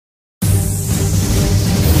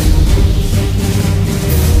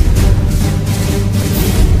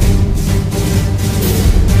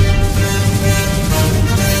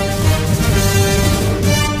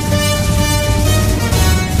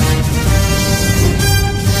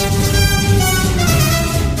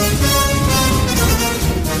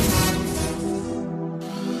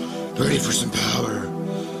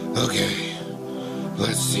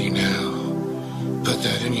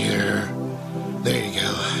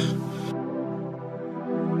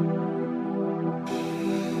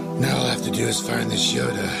to do is find this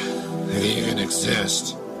Yoda, if he even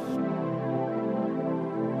exists.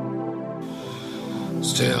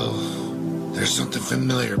 Still, there's something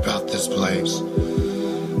familiar about this place.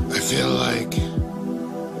 I feel like,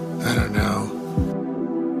 I don't know.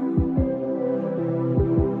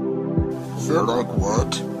 Feel like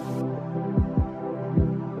what?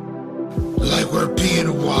 Like we're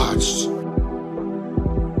being watched.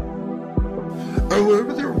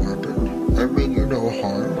 However, their weapon, I mean you no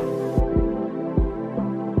harm.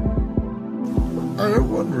 I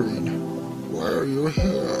am wondering, why are you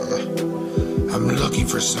here? I'm looking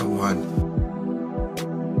for someone.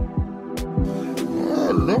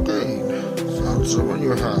 Well, looking. Found someone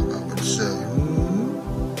you have, I would say.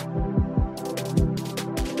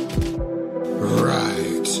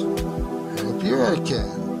 Right. Help you I can,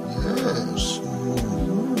 yes.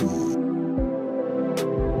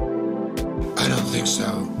 I don't think so.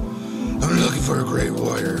 I'm looking for a great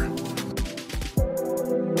warrior.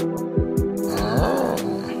 Ah,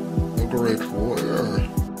 a great warrior.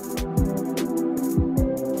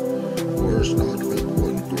 Warriors not make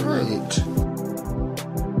one great.